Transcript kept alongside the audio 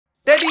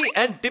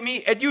and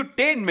Timmy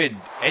Edutainment.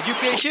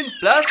 Education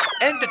plus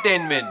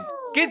entertainment.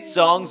 Kids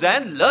songs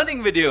and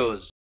learning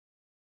videos.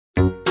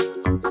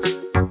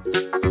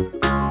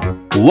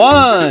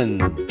 1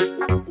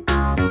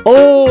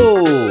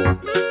 O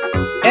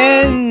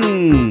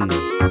N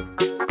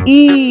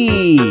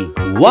E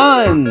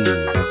 1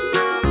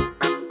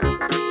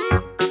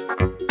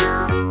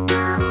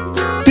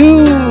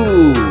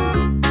 2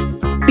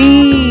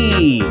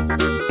 T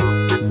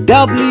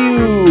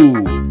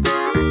W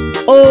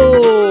O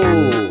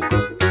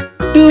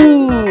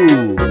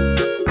 2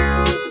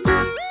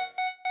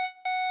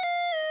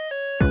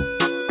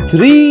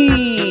 3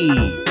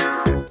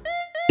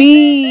 T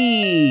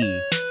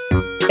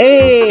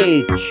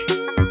H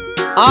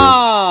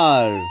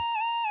R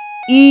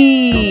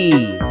E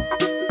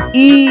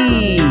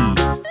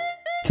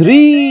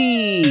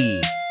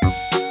 3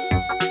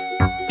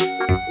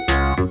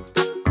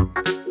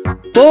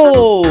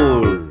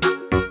 4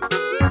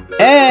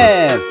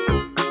 F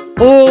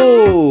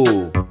O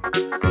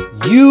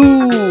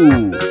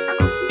U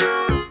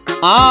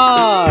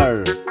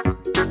R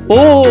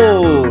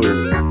 4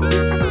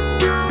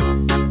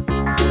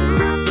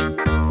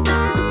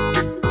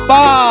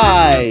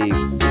 5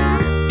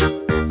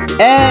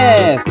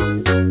 F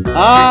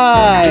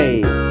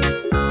I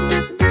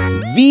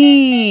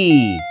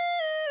V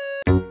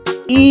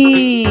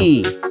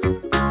E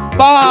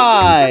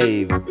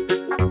 5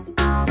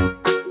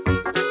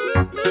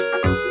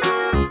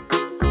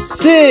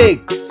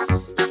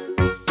 6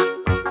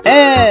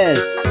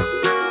 S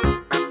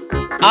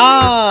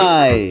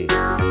I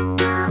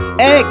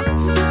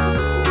X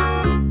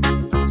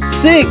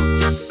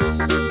 6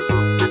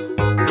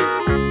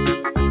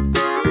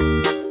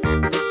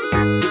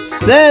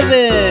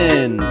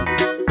 7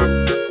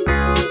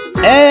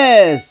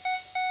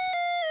 S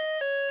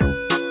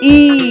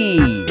E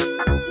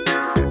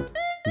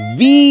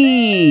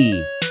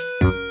V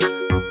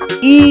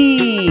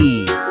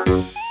E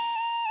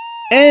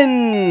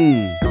N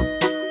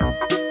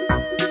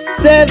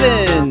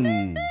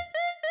 7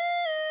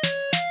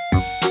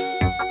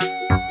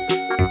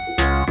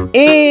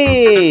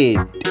 8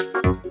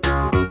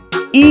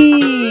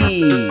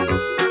 E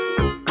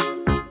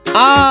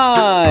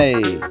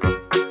I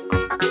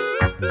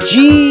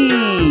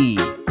G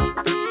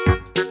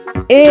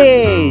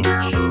H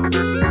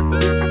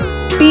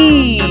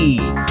T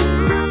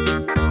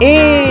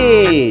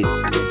 8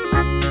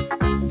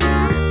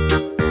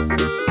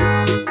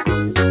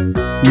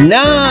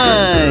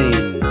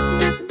 9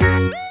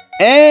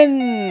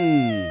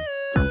 N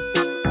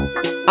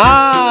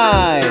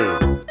I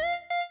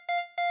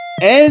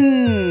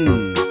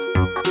N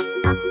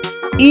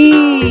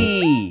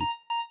E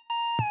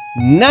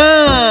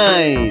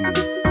 9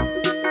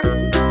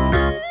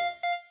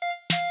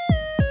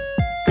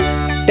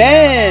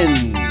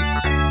 10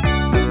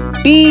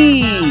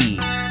 T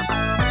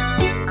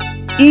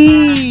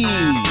E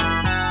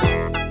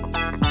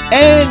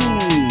N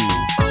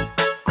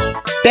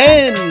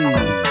 10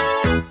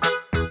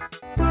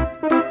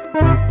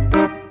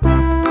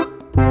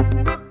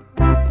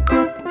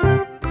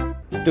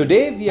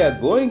 Today we are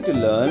going to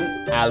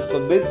learn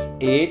alphabets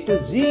A to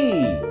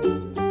Z.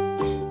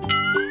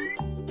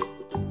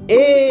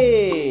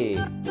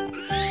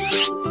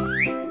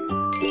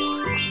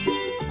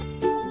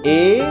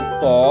 A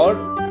for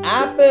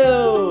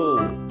apple.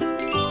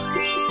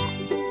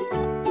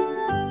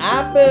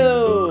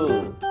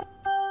 Apple.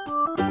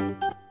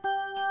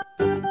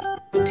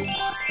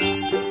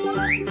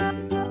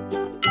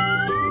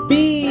 B.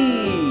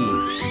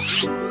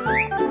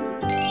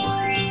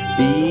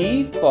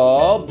 B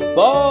for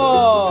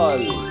ball.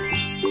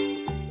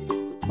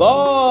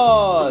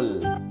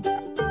 Ball.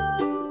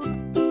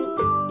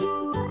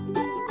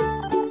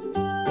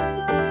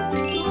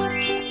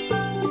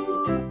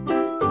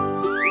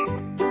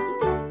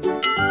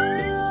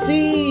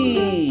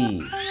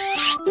 C.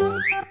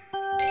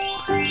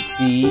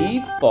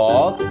 C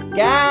for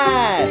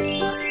cat.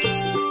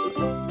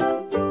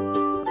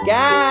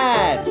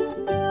 Cat.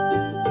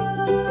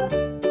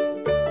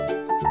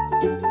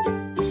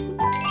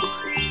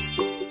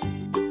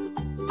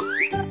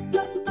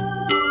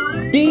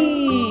 D.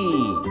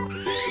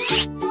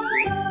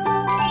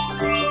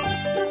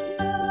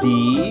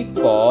 D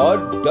for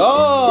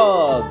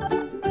dog.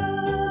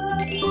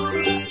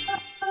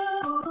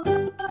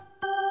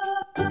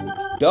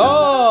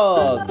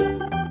 Dog.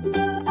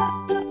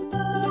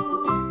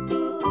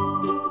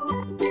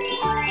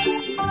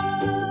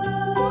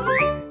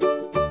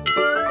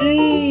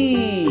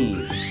 E.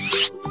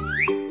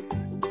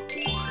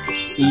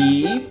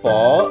 E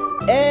for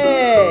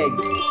egg.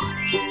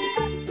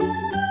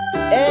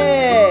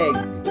 Egg.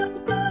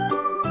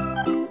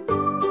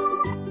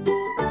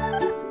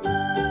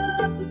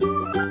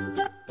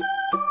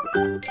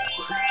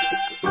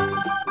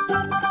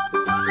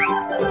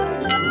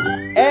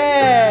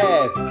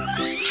 F.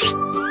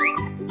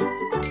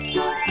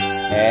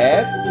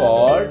 F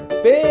for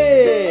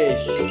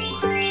fish.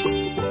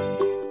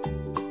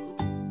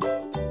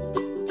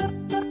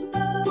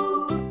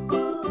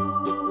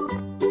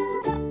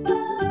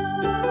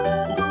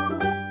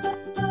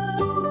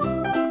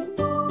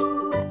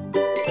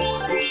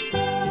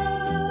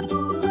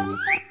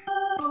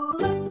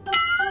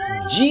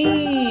 G.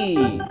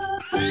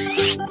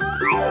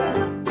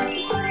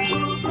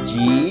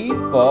 G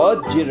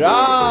for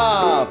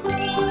giraffe.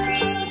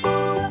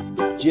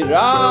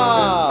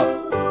 Giraffe.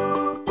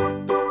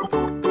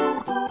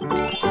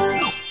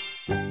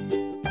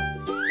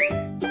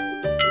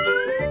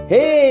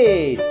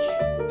 H.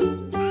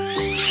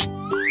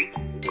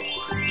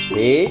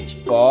 H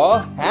for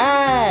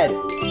hat.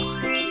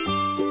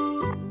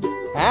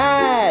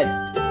 Hat.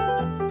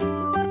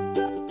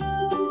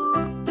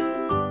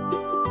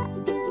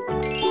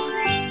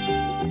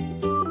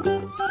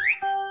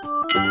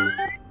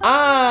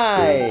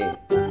 I.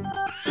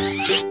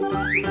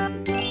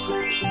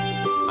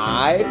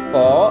 I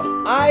for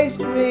ice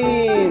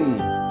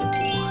cream.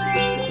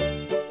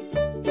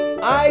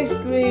 Ice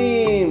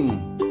cream.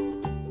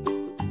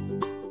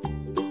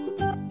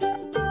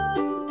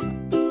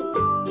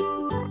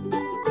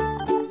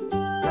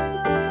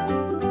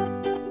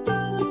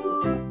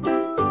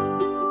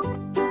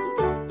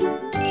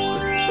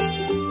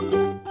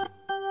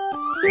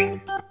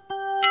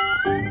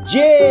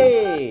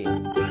 J.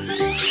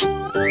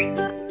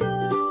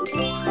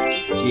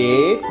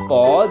 J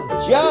for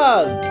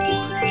jug.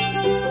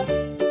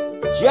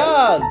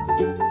 Jug.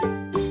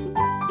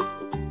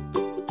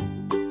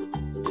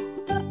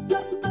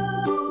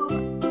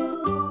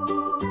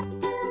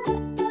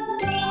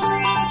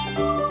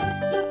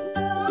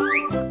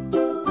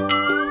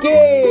 K.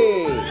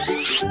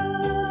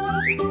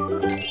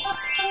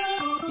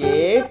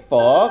 K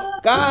for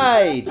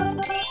kite.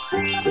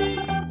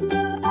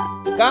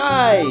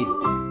 Kite.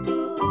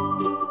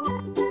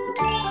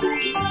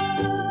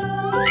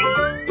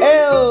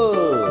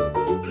 L.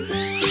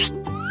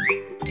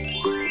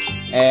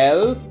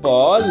 L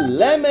for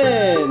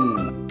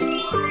lemon.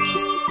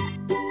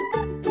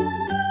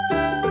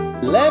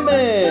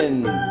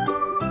 Lemon.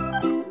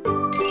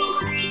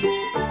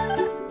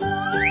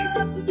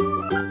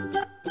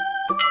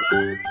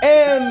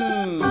 M.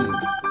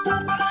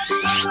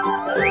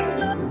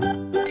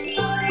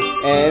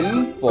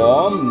 M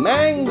for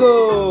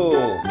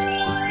mango.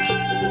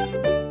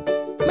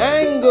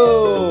 Mango.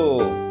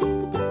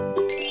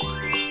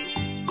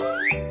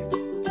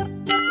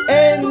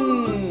 N.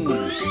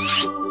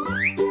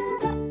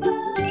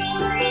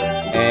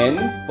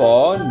 N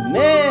for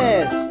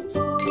nest.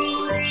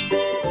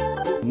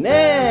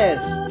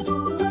 Nest.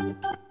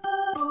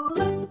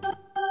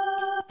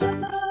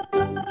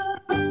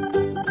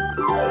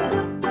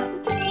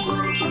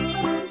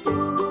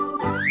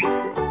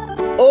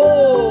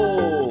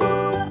 O.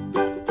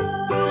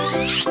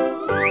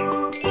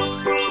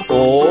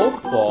 O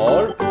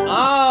for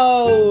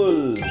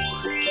owl.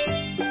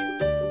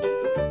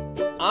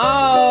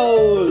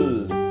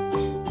 Owl.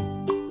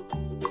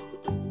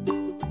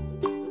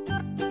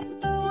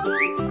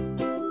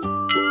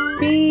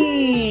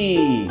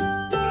 P.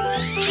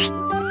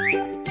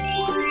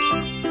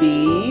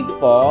 P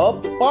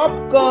for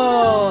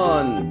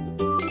popcorn.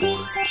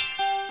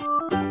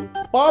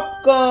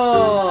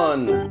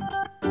 Popcorn.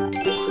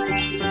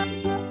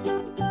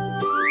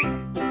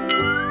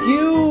 Q.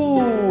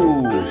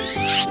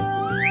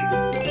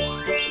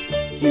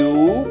 Q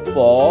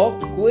for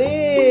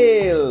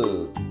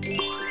quail.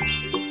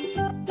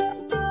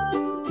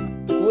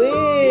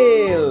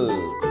 Quail.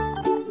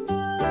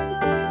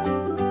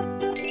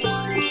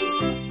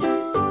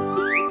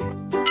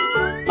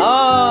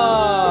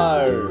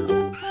 R.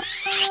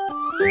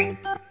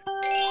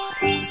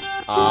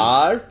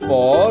 R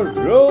for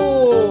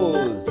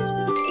rose.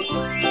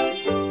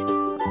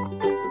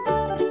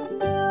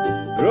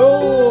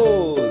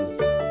 Rose.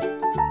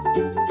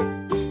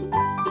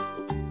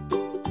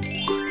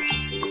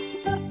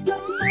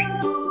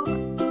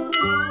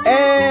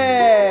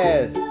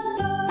 S.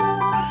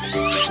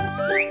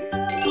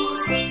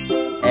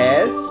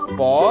 S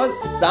for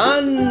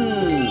sun.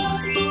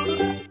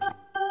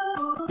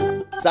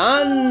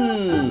 Sun.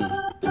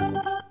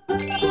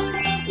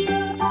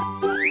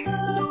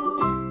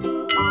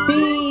 T.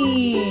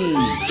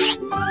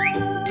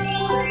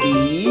 T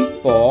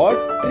for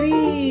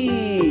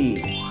tree.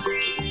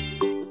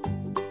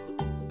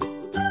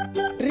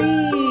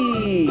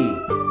 Tree.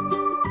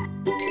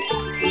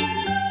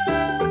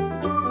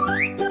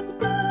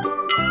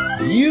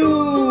 U.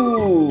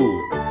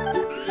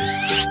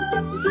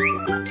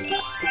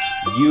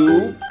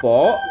 U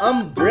for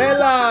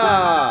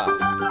umbrella.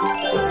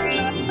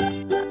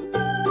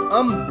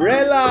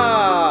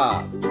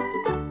 Umbrella.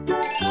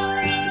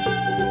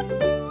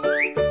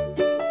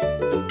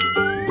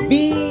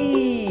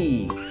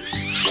 V.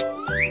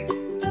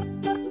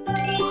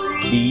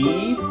 V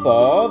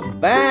for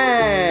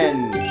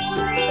van.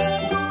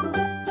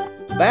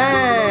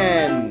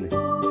 Van.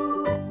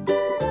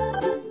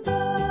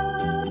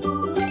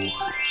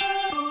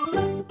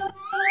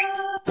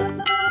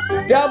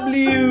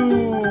 W.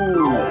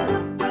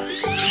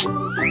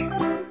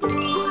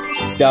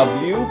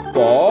 W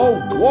for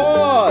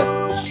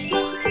watch.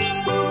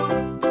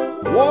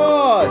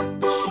 Watch.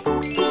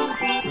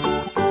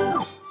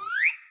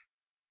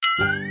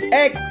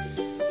 X.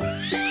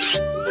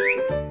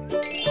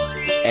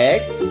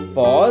 X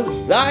for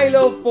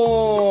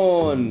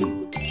xylophone.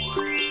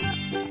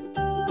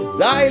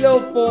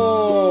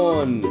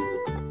 xylophone.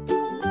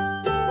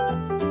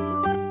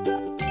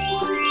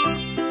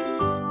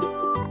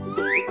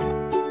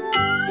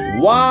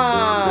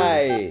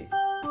 Y.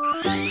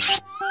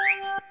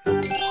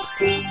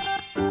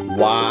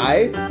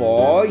 Y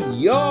for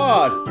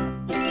yacht.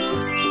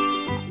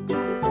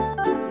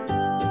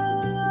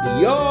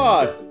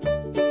 Yacht.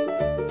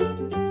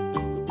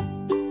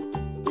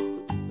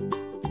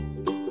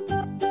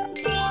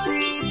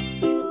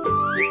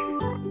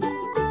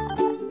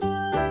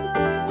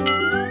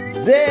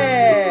 Z.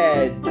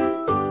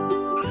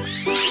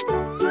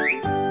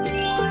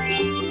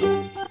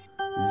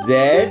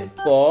 Z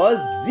for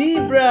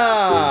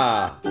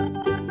zebra.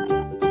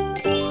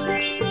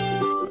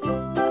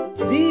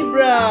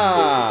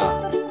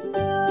 Zebra.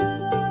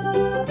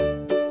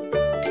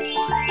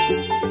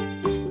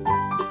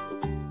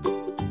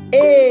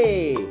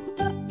 A,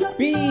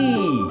 B,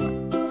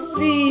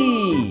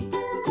 C,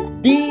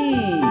 D,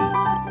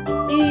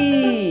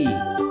 E,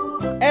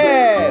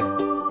 F,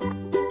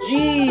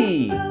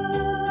 G,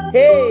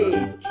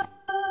 H,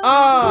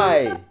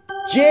 I,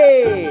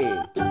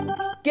 J,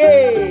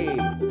 K,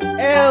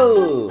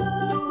 L,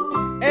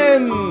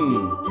 M,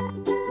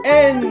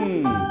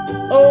 N,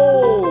 O,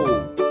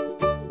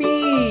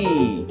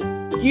 P,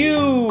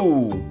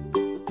 Q,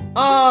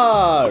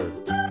 R,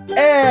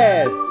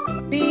 S,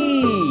 T,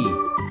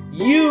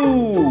 U,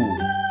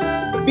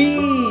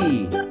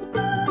 V,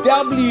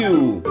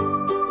 W,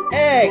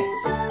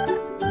 X,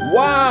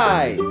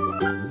 Y,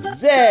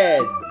 Z.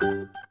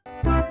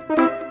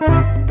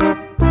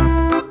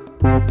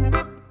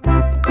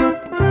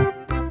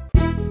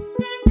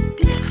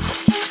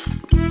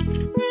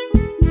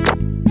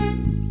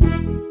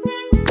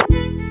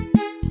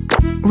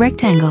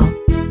 Rectangle.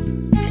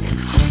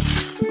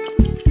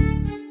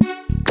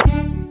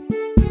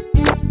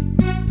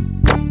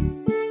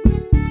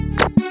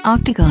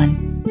 Octagon.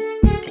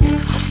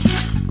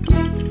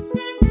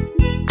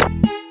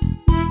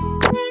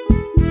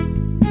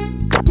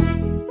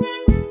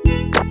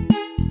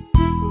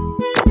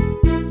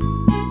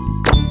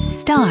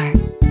 Star.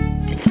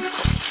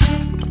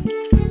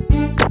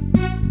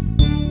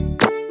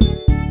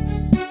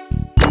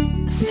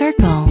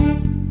 Circle.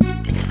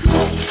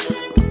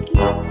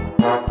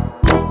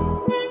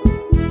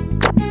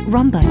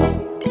 Rhombus.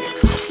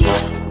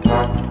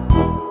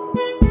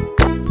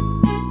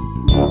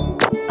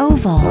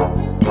 Oval.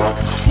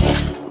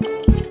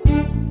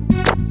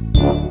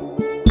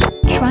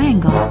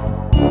 Triangle.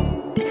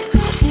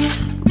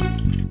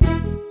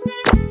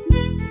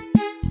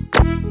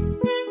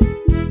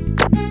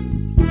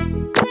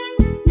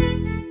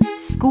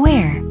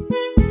 Square.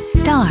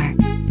 Star.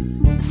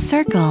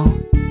 Circle.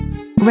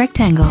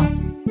 Rectangle.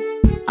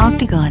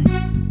 Octagon.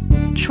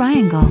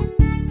 Triangle.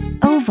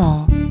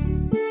 Oval.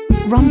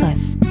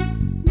 Rhombus.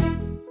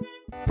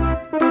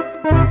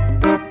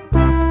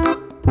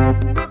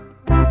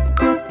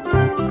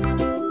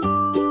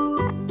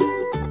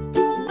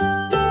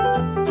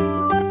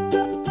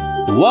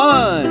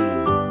 One.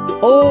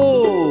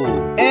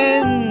 O-N-E.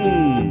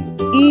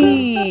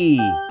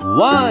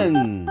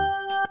 One.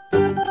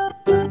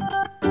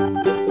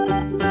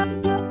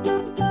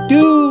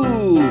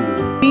 Two.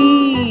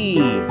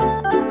 P-W-O.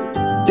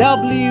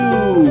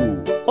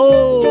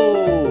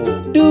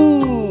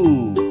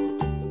 Two.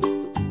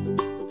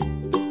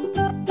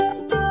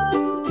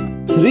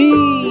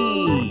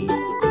 Three.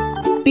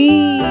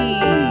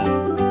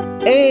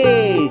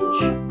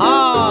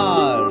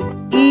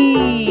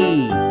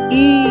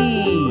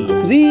 T-H-R-E-E.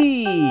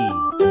 Three.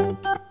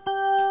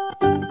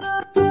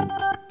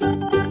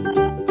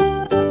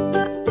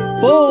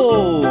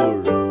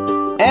 Four.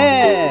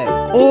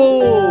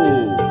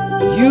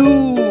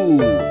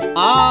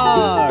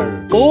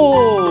 F-O-U-R.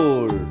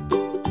 Four.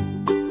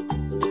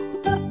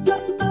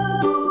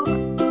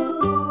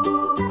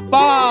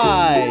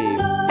 Five.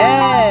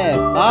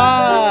 F-I-B-E.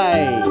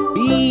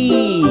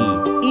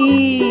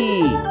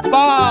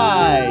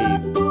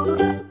 Five.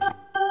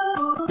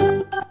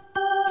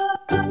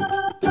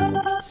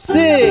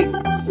 Six.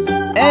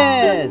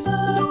 S-I-X.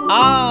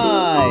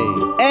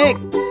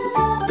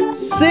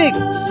 Six.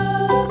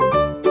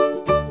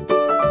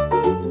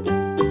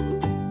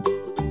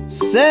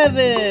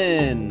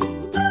 Seven.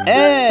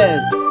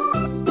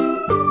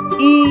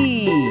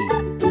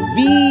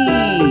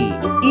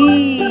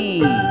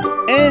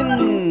 S-E-V-E-N.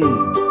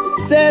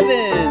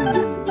 Seven.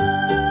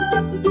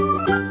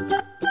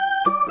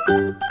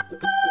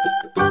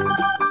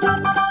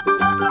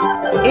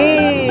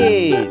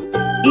 Eight.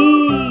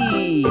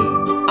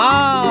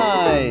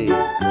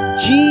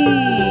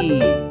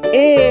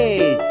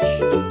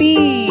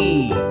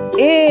 E-I-G-H-T.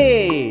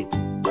 Eight.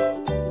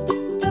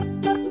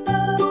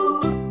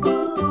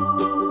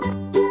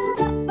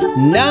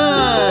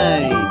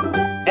 Nine.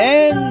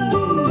 N-I-N-E.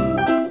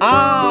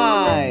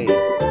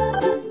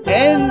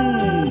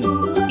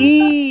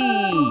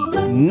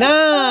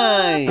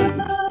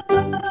 Nine.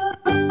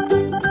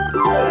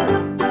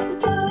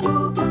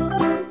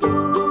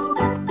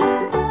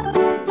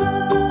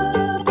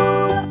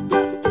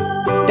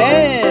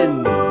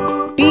 10.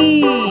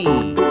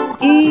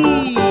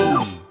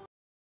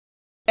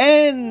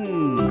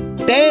 N.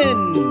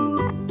 10.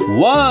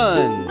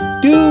 1,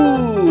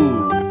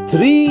 2,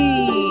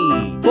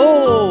 3,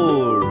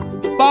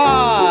 4,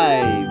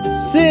 5,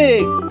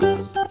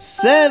 6,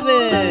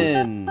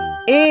 7,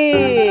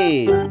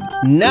 8,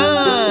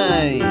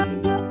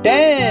 9,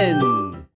 10.